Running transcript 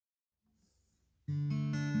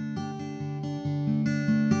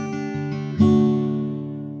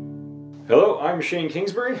Hello, I'm Shane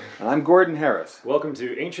Kingsbury. And I'm Gordon Harris. Welcome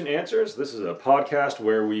to Ancient Answers. This is a podcast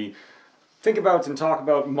where we think about and talk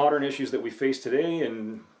about modern issues that we face today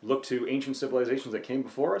and look to ancient civilizations that came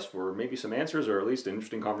before us for maybe some answers or at least an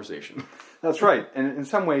interesting conversation. That's right. And in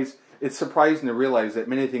some ways, it's surprising to realize that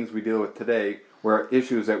many things we deal with today were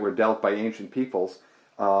issues that were dealt by ancient peoples,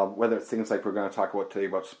 whether it's things like we're going to talk about today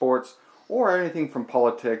about sports or anything from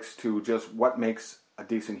politics to just what makes a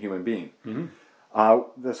decent human being. Mm-hmm.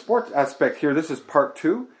 The sports aspect here, this is part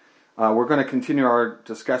 2. We're going to continue our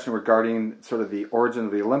discussion regarding sort of the origin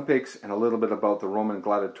of the Olympics and a little bit about the Roman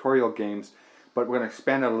gladiatorial games, but we're going to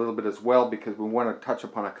expand out a little bit as well because we want to touch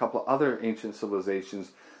upon a couple of other ancient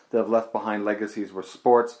civilizations that have left behind legacies where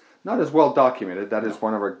sports, not as well documented. That is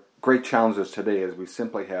one of our great challenges today, as we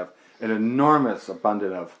simply have an enormous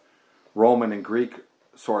abundance of Roman and Greek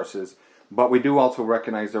sources, but we do also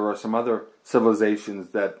recognize there are some other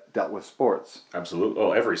civilizations that dealt with sports. Absolutely.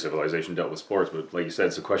 Well, every civilization dealt with sports, but like you said,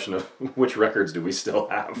 it's a question of which records do we still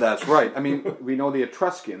have. That's right. I mean, we know the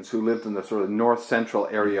Etruscans, who lived in the sort of north-central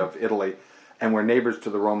area of Italy and were neighbors to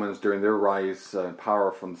the Romans during their rise in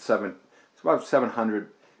power from about 700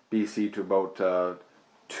 BC to about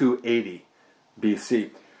 280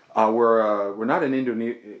 BC. We're not an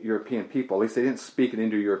Indo-European people. At least they didn't speak an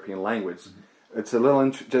Indo-European language. Mm-hmm. It's a little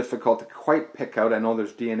difficult to quite pick out. I know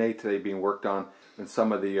there's DNA today being worked on in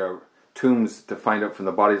some of the tombs to find out from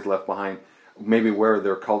the bodies left behind maybe where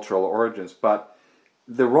their cultural origins. But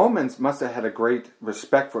the Romans must have had a great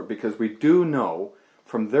respect for it because we do know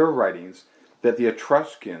from their writings that the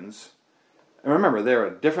Etruscans, and remember, they're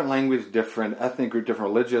a different language, different ethnic group,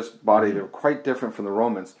 different religious body. Mm-hmm. They're quite different from the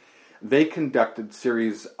Romans. They conducted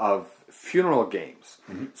series of funeral games.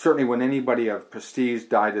 Mm-hmm. Certainly when anybody of prestige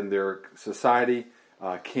died in their society,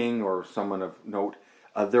 king or someone of note,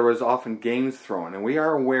 there was often games thrown. And we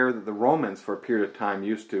are aware that the Romans, for a period of time,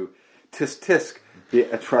 used to tisk the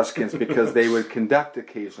Etruscans because they would conduct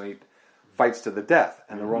occasionally fights to the death.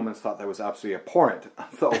 And the Romans thought that was absolutely abhorrent.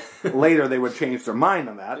 So later they would change their mind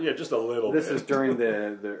on that. Yeah, just a little bit. This is during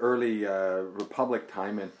the early Republic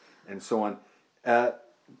time and so on.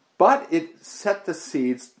 But it set the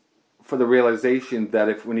seeds for the realization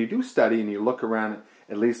that when you do study and you look around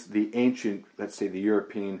at least the ancient, let's say the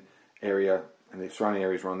European area and the surrounding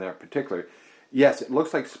areas around there particularly, yes, it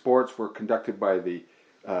looks like sports were conducted by the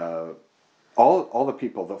all the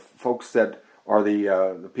people, the folks that are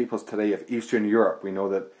the peoples today of Eastern Europe. We know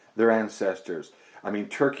that their ancestors. I mean,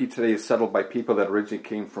 Turkey today is settled by people that originally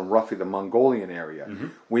came from roughly the Mongolian area. Mm-hmm.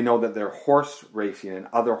 We know that their horse racing and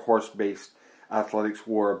other horse-based athletics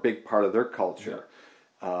were a big part of their culture.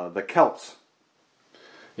 Yeah. The Celts.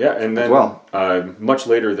 Yeah, and then much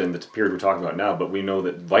later than the period we're talking about now, but we know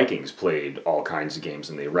that Vikings played all kinds of games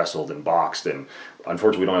and they wrestled and boxed, and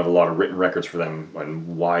unfortunately we don't have a lot of written records for them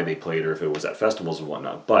on why they played or if it was at festivals and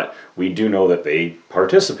whatnot, but we do know that they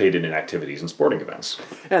participated in activities and sporting events.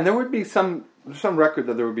 And there would be some record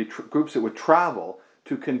that there would be groups that would travel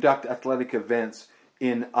to conduct athletic events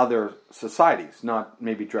in other societies, not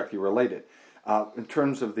maybe directly related. In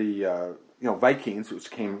terms of the Vikings, which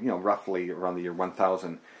came roughly around the year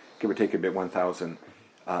 1000, give or take a bit, 1000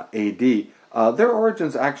 A.D. Their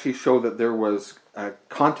origins actually show that there was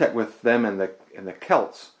contact with them and the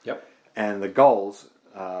Celts. Yep. And the Gauls,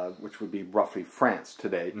 which would be roughly France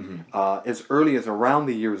today, as early as around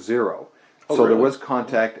the year 0. Oh, so really? There was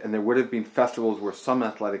contact, and there would have been festivals where some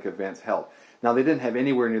athletic events held. Now they didn't have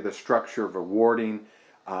anywhere near the structure of rewarding.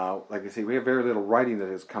 Like I say, we have very little writing that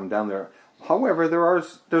has come down there. However,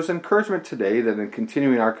 there's encouragement today that in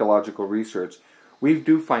continuing archaeological research, we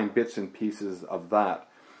do find bits and pieces of that.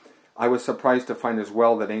 I was surprised to find as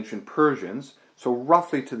well that ancient Persians, so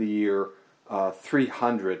roughly to the year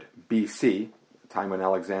 300 BC, the time when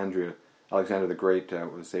Alexander the Great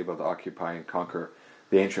was able to occupy and conquer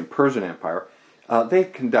the ancient Persian Empire, they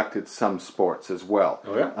conducted some sports as well.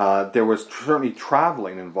 Oh, yeah? There was certainly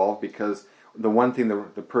traveling involved because the one thing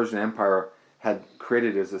the Persian Empire had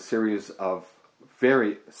created is a series of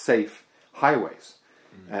very safe highways.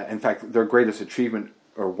 Mm-hmm. In fact, their greatest achievement,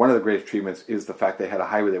 or one of the greatest achievements, is the fact they had a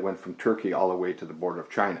highway that went from Turkey all the way to the border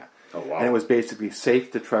of China. Oh, wow. And it was basically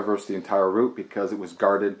safe to traverse the entire route because it was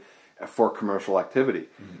guarded for commercial activity.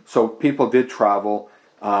 Mm-hmm. So people did travel.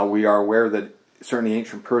 We are aware that certainly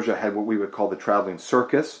ancient Persia had what we would call the traveling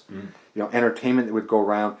circus. Mm-hmm. Entertainment that would go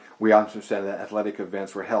around. We understand that athletic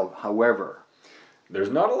events were held. However, there's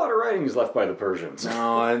not a lot of writings left by the Persians.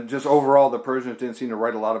 No, and just overall, the Persians didn't seem to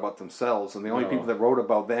write a lot about themselves, and the only people that wrote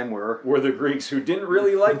about them were the Greeks, who didn't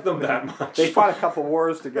really like them that much. They fought a couple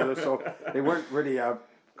wars together, so they weren't really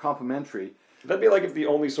complimentary. That'd be like if the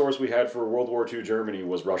only source we had for World War II Germany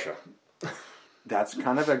was Russia. That's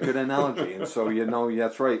kind of a good analogy. And so,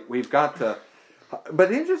 that's right. We've got to... But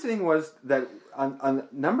the interesting thing was that on a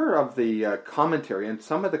number of the commentary and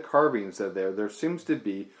some of the carvings that there seems to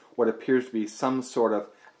be what appears to be some sort of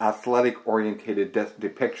athletic-orientated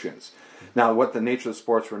depictions. Now, what the nature of the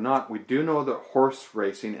sports were not, we do know that horse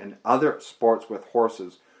racing and other sports with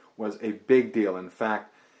horses was a big deal. In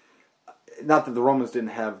fact, not that the Romans didn't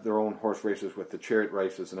have their own horse races with the chariot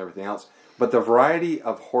races and everything else, but the variety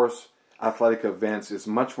of horse athletic events is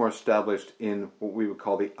much more established in what we would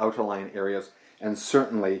call the outlying areas, and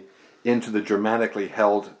certainly into the Germanically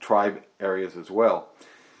held tribe areas as well.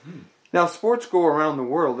 Now, sports go around the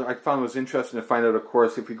world. I found it was interesting to find out, of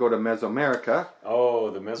course, if we go to Mesoamerica. Oh,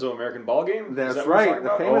 the Mesoamerican ball game? That's right, the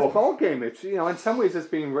famous ball game. It's, in some ways it's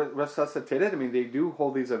being resuscitated. I mean, they do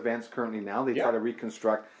hold these events currently now. They try to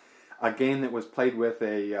reconstruct a game that was played with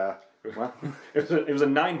a... it was a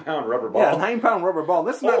 9-pound rubber ball. Yeah, a 9-pound rubber ball.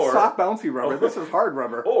 This is not soft, bouncy rubber. This is hard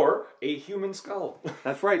rubber. Or a human skull.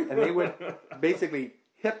 That's right. And they would basically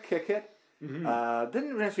hip kick it.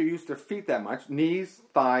 Didn't necessarily use their feet that much. Knees,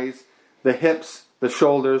 thighs, the hips, the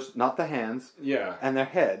shoulders, not the hands. Yeah. And their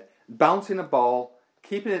head. Bouncing a ball,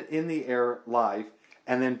 keeping it in the air live,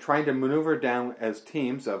 and then trying to maneuver down as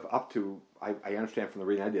teams of up to, I understand from the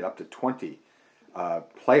reading I did, up to 20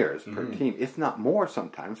 players per team, if not more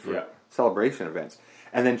sometimes for celebration events,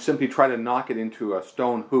 and then simply try to knock it into a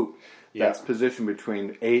stone hoop that's positioned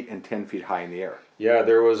between 8 and 10 feet high in the air. Yeah,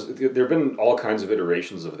 there have been all kinds of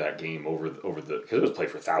iterations of that game over the because it was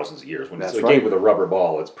played for thousands of years. When it's a game with a rubber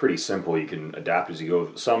ball, it's pretty simple. You can adapt as you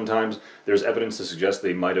go. Sometimes there's evidence to suggest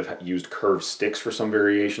they might have used curved sticks for some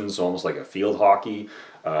variations, so almost like a field hockey.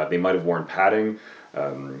 They might have worn padding.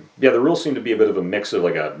 The rules seem to be a bit of a mix of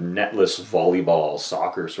like a netless volleyball,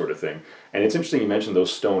 soccer sort of thing. And it's interesting you mentioned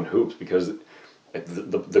those stone hoops because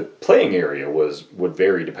the playing area would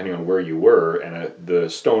vary depending on where you were, and the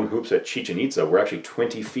stone hoops at Chichen Itza were actually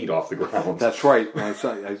 20 feet off the ground. That's right. I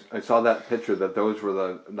saw that picture that those were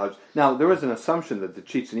the... Now, there was an assumption that the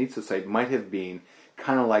Chichen Itza site might have been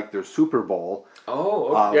kind of like their Super Bowl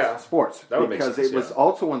of sports. That would make sense, because it was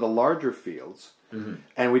also one of the larger fields.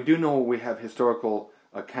 And we do know we have historical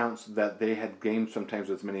accounts that they had games sometimes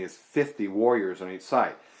as many as 50 warriors on each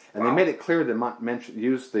side. And they made it clear to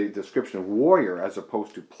use the description of warrior as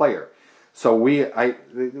opposed to player. So I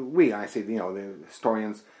say, the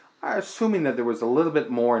historians are assuming that there was a little bit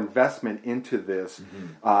more investment into this.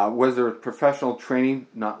 Was there professional training?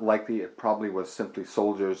 Not likely. It probably was simply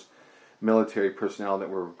soldiers, military personnel that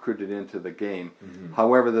were recruited into the game.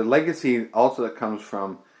 However, the legacy also that comes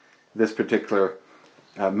from this particular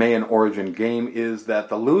Mayan origin game is that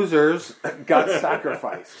the losers got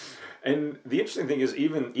sacrificed. And the interesting thing is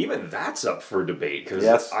even that's up for debate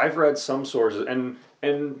because I've read some sources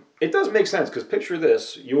and it does make sense because picture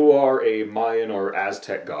this: you are a Mayan or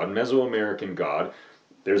Aztec god, Mesoamerican god.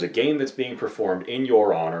 There's a game that's being performed in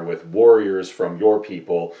your honor with warriors from your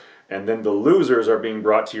people, and then the losers are being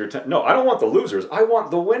brought to your tent. No, I don't want the losers. I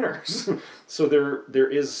want the winners. So there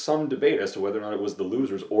is some debate as to whether or not it was the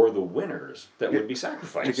losers or the winners that would be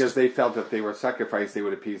sacrificed. Because they felt that they were sacrificed, they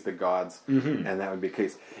would appease the gods, and that would be the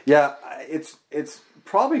case. Yeah, it's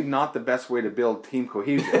probably not the best way to build team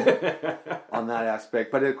cohesion on that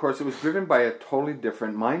aspect. But of course, it was driven by a totally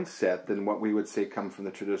different mindset than what we would say come from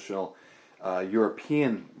the traditional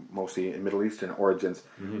European, mostly Middle Eastern origins,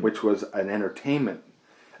 which was an entertainment.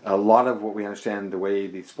 A lot of what we understand, the way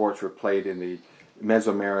the sports were played in the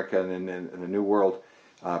Mesoamerica and in the New World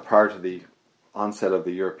prior to the onset of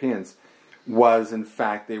the Europeans, was in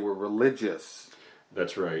fact they were religious.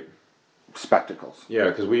 That's right. Spectacles. Yeah,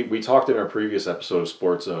 because we talked in our previous episode of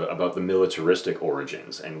sports about the militaristic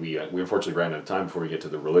origins, and we unfortunately ran out of time before we get to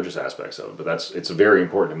the religious aspects of it. But it's very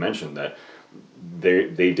important to mention that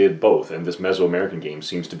they did both, and this Mesoamerican game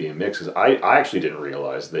seems to be a mix. Because I actually didn't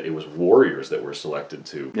realize that it was warriors that were selected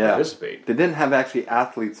to participate. They didn't have actually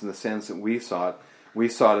athletes in the sense that we saw it. We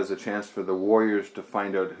saw it as a chance for the warriors to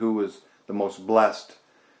find out who was the most blessed,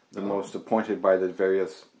 the most appointed by the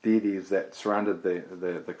various deities that surrounded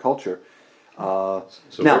the culture. So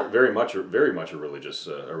now, very much a religious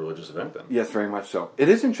event then. Yes, very much so. It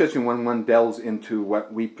is interesting when one delves into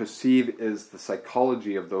what we perceive as the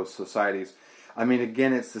psychology of those societies. I mean,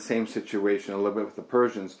 again, it's the same situation a little bit with the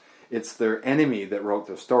Persians. It's their enemy that wrote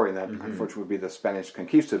the story, and that unfortunately would be the Spanish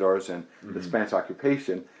conquistadors and the Spanish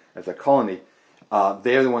occupation as a colony.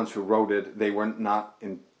 They're the ones who wrote it. They were not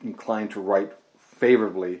inclined to write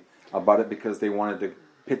favorably about it because they wanted to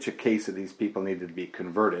pitch a case that these people needed to be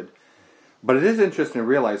converted. But it is interesting to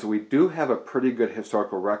realize that we do have a pretty good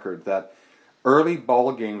historical record that early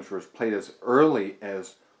ball games were played as early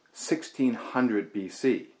as 1600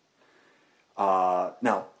 BC.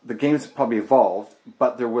 Now, the games probably evolved,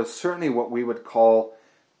 but there was certainly what we would call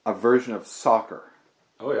a version of soccer.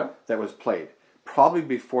 Oh, yeah? That was played. Probably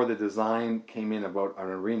before the design came in about an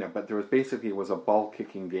arena, but there was basically it was a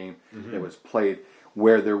ball-kicking game that was played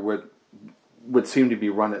where there would seem to be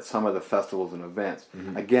run at some of the festivals and events.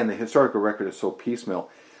 Again, the historical record is so piecemeal.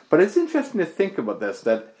 But it's interesting to think about this,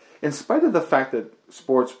 that in spite of the fact that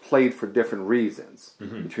sports played for different reasons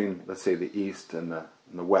between, let's say, the East and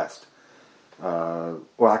the West, well,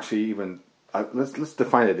 actually, even let's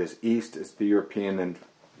define it as East is the European and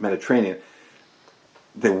Mediterranean.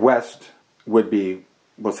 The West would be,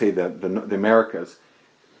 we'll say, the Americas.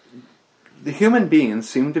 The human beings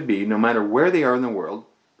seem to be, no matter where they are in the world,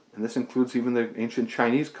 and this includes even the ancient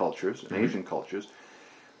Chinese cultures and Asian cultures,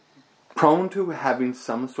 prone to having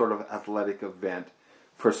some sort of athletic event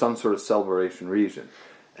for some sort of celebration reason.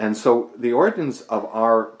 And so the origins of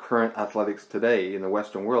our current athletics today in the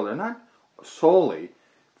Western world are not solely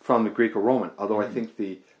from the Greco-Roman, although I think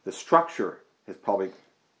the structure has probably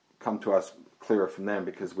come to us clearer from them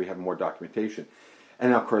because we have more documentation.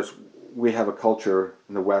 And of course, we have a culture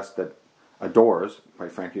in the West that adores,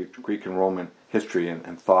 quite frankly, Greek and Roman history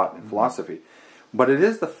and thought and philosophy. But it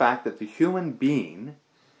is the fact that the human being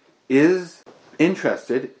is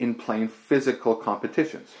interested in playing physical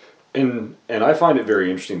competitions. And I find it very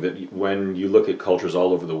interesting that when you look at cultures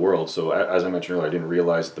all over the world, so as I mentioned earlier, I didn't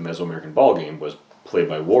realize that the Mesoamerican ball game was played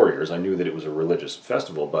by warriors. I knew that it was a religious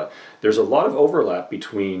festival, but there's a lot of overlap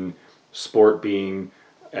between sport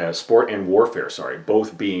and warfare,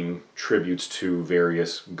 both being tributes to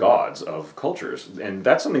various gods of cultures. And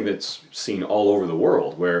that's something that's seen all over the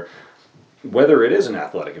world, where whether it is an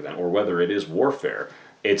athletic event or whether it is warfare,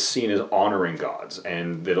 it's seen as honoring gods,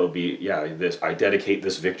 and it'll be, I dedicate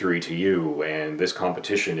this victory to you, and this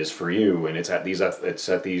competition is for you, and it's at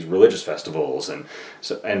these religious festivals, and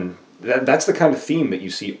that's the kind of theme that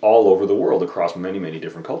you see all over the world across many, many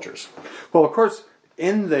different cultures. Well, of course,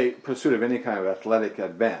 in the pursuit of any kind of athletic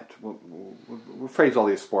event, we'll phrase all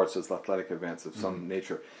these sports as athletic events of some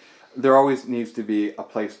nature. There always needs to be a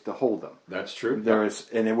place to hold them. That's true.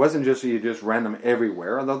 And it wasn't just you just ran them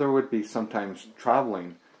everywhere, although there would be sometimes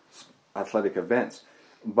traveling athletic events.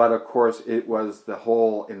 But of course, it was the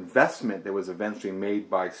whole investment that was eventually made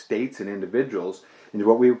by states and individuals into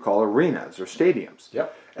what we would call arenas or stadiums.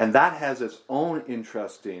 Yep. And that has its own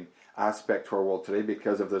interesting aspect to our world today,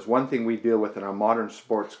 because if there's one thing we deal with in our modern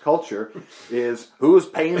sports culture is who's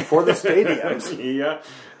paying for the stadiums. Yeah,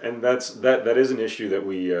 and that is an issue that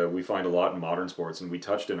we find a lot in modern sports, and we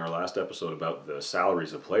touched in our last episode about the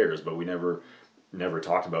salaries of players, but we never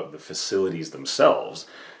talked about the facilities themselves.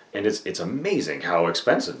 And it's amazing how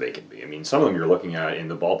expensive they can be. I mean, some of them you're looking at in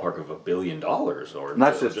the ballpark of $1 billion, or and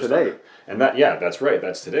that's just today. And that's right,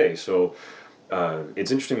 that's today. So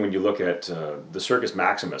it's interesting when you look at the Circus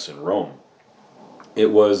Maximus in Rome. It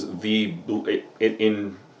was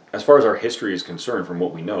as far as our history is concerned, from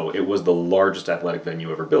what we know, it was the largest athletic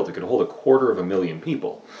venue ever built. It could hold 250,000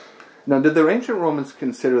 people. Now, did the ancient Romans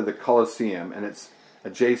consider the Colosseum and its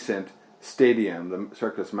adjacent stadium, the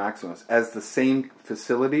Circus Maximus, as the same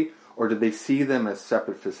facility, or did they see them as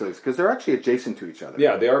separate facilities? Because they're actually adjacent to each other.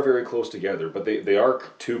 Yeah, they are very close together, but they are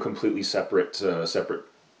two completely separate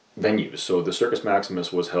venues. So the Circus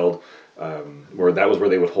Maximus was held where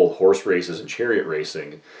they would hold horse races and chariot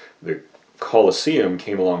racing. The Colosseum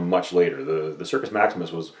came along much later. The Circus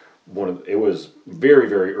Maximus was it was very,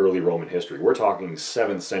 very early Roman history. We're talking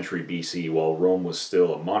 7th century BC, while Rome was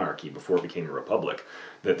still a monarchy before it became a republic,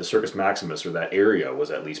 that the Circus Maximus, or that area,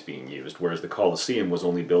 was at least being used, whereas the Colosseum was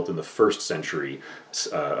only built in the 1st century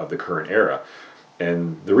of the current era.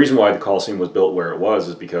 And the reason why the Colosseum was built where it was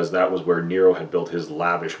is because that was where Nero had built his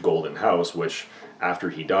lavish golden house, which,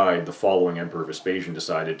 after he died, the following Emperor Vespasian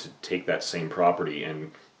decided to take that same property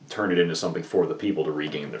and turn it into something for the people to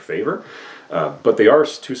regain their favor. But they are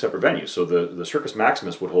two separate venues. So the Circus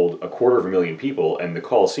Maximus would hold 250,000 people, and the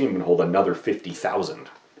Colosseum would hold another 50,000.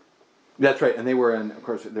 That's right, and they're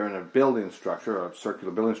in a building structure, a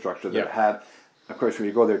circular building structure that had, of course, when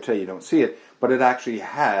you go there today, you don't see it, but it actually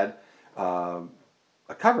had a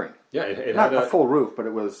covering. Yeah, it not had a full roof, but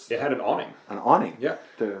it had an awning. An awning. Yeah.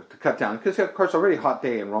 To cut down, because of course, already hot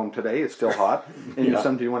day in Rome today. It's still hot, and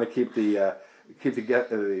sometimes you want to keep the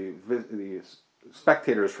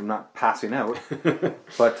spectators from not passing out.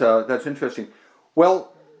 But that's interesting.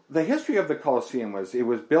 Well, the history of the Colosseum was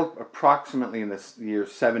built approximately in the year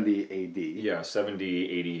 70 AD. Yeah,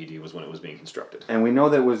 70, 80 AD was when it was being constructed. And we know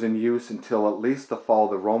that it was in use until at least the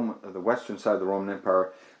fall of the western side of the Roman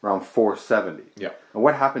Empire around 470. Yeah. And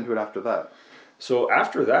what happened to it after that? So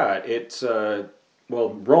after that,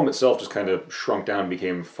 Well, Rome itself just kind of shrunk down and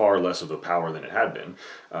became far less of a power than it had been.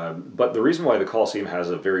 But the reason why the Colosseum has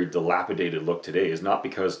a very dilapidated look today is not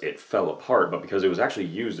because it fell apart, but because it was actually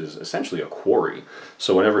used as essentially a quarry.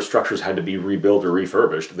 So whenever structures had to be rebuilt or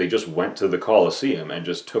refurbished, they just went to the Colosseum and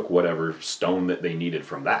just took whatever stone that they needed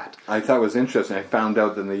from that. I thought it was interesting. I found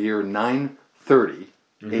out that in the year 930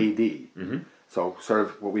 AD, so sort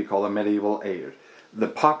of what we call the medieval age, the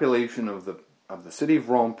population of the city of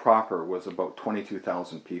Rome proper was about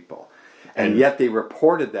 22,000 people. And yet they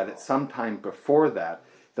reported that at some time before that,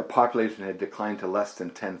 the population had declined to less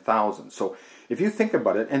than 10,000. So if you think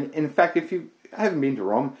about it, and in fact, if you haven't been to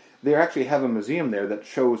Rome, they actually have a museum there that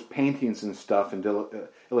shows paintings and stuff and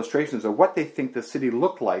illustrations of what they think the city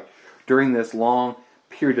looked like during this long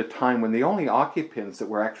period of time when the only occupants that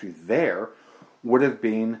were actually there would have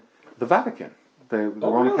been the Vatican. The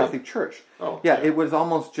Roman Catholic Church. It was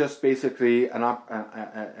almost just basically a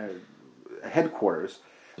headquarters,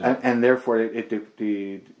 and therefore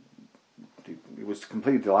it was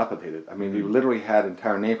completely dilapidated. I mean, we literally had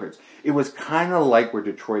entire neighborhoods. It was kind of like where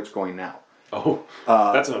Detroit's going now.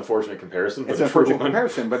 That's an unfortunate comparison. It's an unfortunate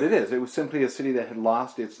comparison, but it is. It was simply a city that had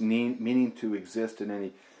lost its meaning to exist in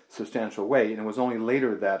any substantial way, and it was only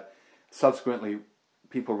later that subsequently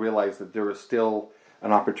people realized that there was still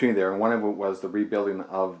an opportunity there, and one of it was the rebuilding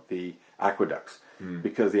of the aqueducts,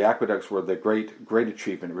 because the aqueducts were the great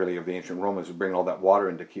achievement, really, of the ancient Romans, to bring all that water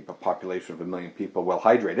in to keep a population of 1 million people well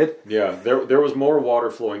hydrated. Yeah, there was more water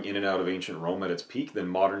flowing in and out of ancient Rome at its peak than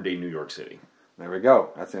modern-day New York City. There we go.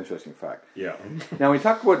 That's an interesting fact. Yeah. Now, we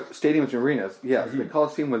talk about stadiums and arenas. Yes, the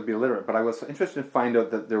Colosseum would be illiterate, but I was interested to find out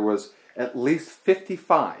that there was at least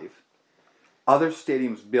 55 other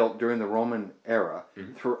stadiums built during the Roman era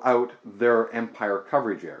throughout their empire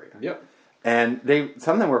coverage area. Yep. And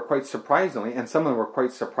some of them were quite surprisingly, and some of them were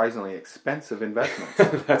quite surprisingly expensive investments.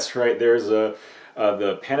 That's right. There's the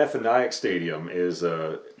Panathinaik Stadium is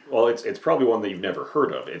it's probably one that you've never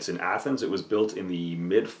heard of. It's in Athens. It was built in the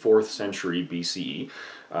mid-4th century BCE,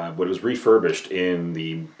 but it was refurbished in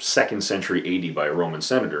the 2nd century AD by a Roman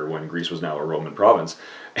senator when Greece was now a Roman province.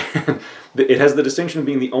 And it has the distinction of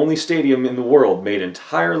being the only stadium in the world made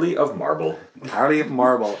entirely of marble. Entirely of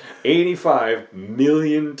marble. 85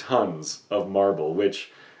 million tons of marble, which,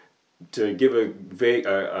 to give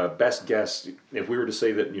a best guess, if we were to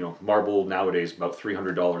say that marble nowadays is about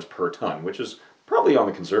 $300 per ton, which is probably on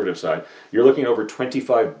the conservative side, you're looking at over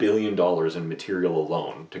 $25 billion in material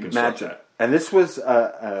alone to construct that. And this was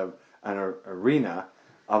an arena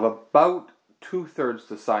of about 2/3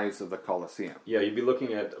 the size of the Colosseum. Yeah, you'd be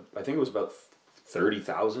looking at, I think it was about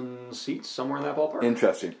 30,000 seats, somewhere in that ballpark.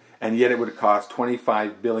 Interesting. And yet it would cost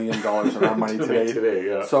 $25 billion in our money today.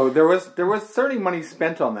 Yeah. So there was certainly money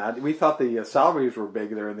spent on that. We thought the salaries were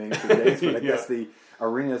big there in the ancient days, but I guess the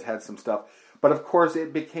arenas had some stuff. But of course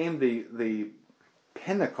it became the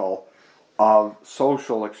pinnacle of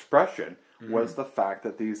social expression was the fact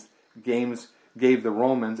that these games gave the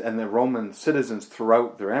Romans and the Roman citizens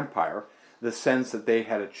throughout their empire the sense that they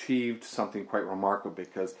had achieved something quite remarkable,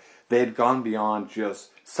 because they had gone beyond just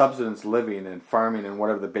subsistence living and farming and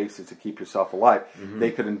whatever the basics to keep yourself alive. They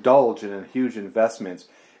could indulge in huge investments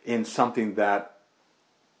in something that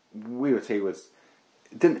we would say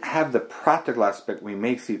didn't have the practical aspect we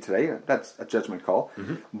may see today. That's a judgment call.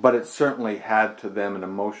 But it certainly had to them an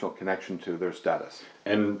emotional connection to their status.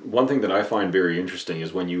 And one thing that I find very interesting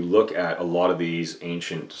is when you look at a lot of these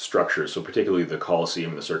ancient structures, so particularly the Colosseum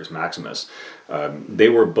and the Circus Maximus, they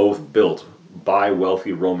were both built by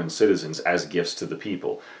wealthy Roman citizens as gifts to the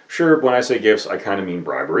people. Sure, when I say gifts, I kind of mean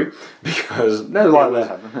bribery, because there's a lot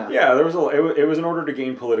of that. Yeah, it was in order to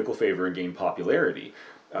gain political favor and gain popularity.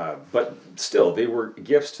 But still, they were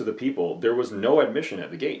gifts to the people. There was no admission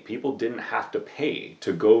at the gate. People didn't have to pay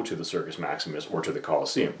to go to the Circus Maximus or to the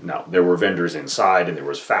Colosseum. Now, there were vendors inside, and there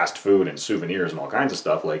was fast food and souvenirs and all kinds of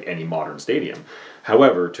stuff like any modern stadium.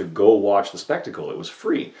 However, to go watch the spectacle, it was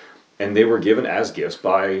free. And they were given as gifts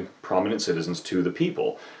by prominent citizens to the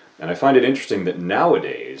people. And I find it interesting that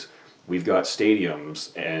nowadays, we've got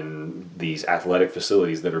stadiums and these athletic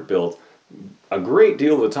facilities that are built a great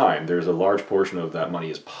deal of the time. There's a large portion of that money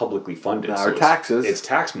is publicly funded. Our taxes. It's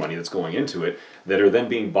tax money that's going into it that are then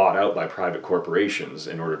being bought out by private corporations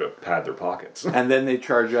in order to pad their pockets. And then they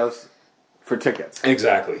charge us for tickets.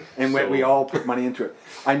 Exactly. And we all put money into it.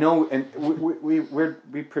 I know, and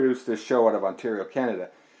we produce this show out of Ontario, Canada.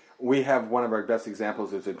 We have one of our best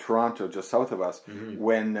examples is in Toronto, just south of us,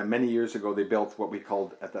 when many years ago they built what we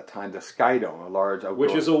called at that time the Sky Dome, a large outdoor.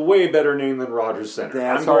 Which is a way better name than Rogers Centre.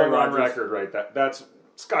 Yeah, I'm going on record, right? That's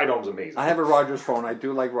Sky Dome's amazing. I have a Rogers phone. I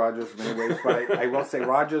do like Rogers in many ways, but I will say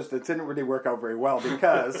Rogers, that didn't really work out very well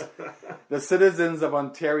because The citizens of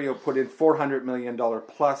Ontario put in $400 million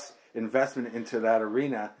plus investment into that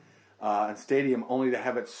arena and stadium, only to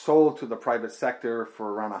have it sold to the private sector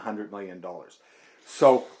for around $100 million.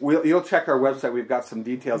 So you'll check our website. We've got some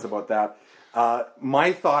details about that.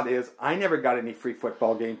 My thought is I never got any free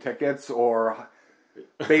football game tickets or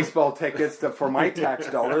baseball tickets for my tax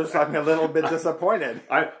dollars. I'm a little bit disappointed.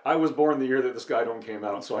 I was born the year that the Sky Dome came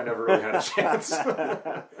out, so I never really had a chance.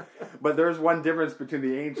 But there's one difference between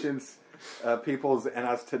the ancients peoples and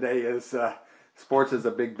us today is sports is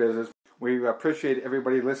a big business. We appreciate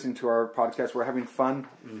everybody listening to our podcast. We're having fun.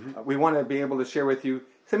 Mm-hmm. We want to be able to share with you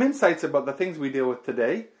some insights about the things we deal with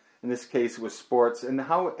today, in this case with sports, and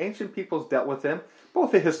how ancient peoples dealt with them,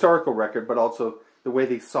 both the historical record, but also the way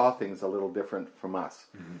they saw things a little different from us.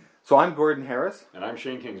 Mm-hmm. So I'm Gordon Harris. And I'm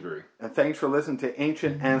Shane Kingsbury. And thanks for listening to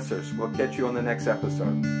Ancient Answers. We'll catch you on the next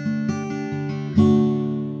episode.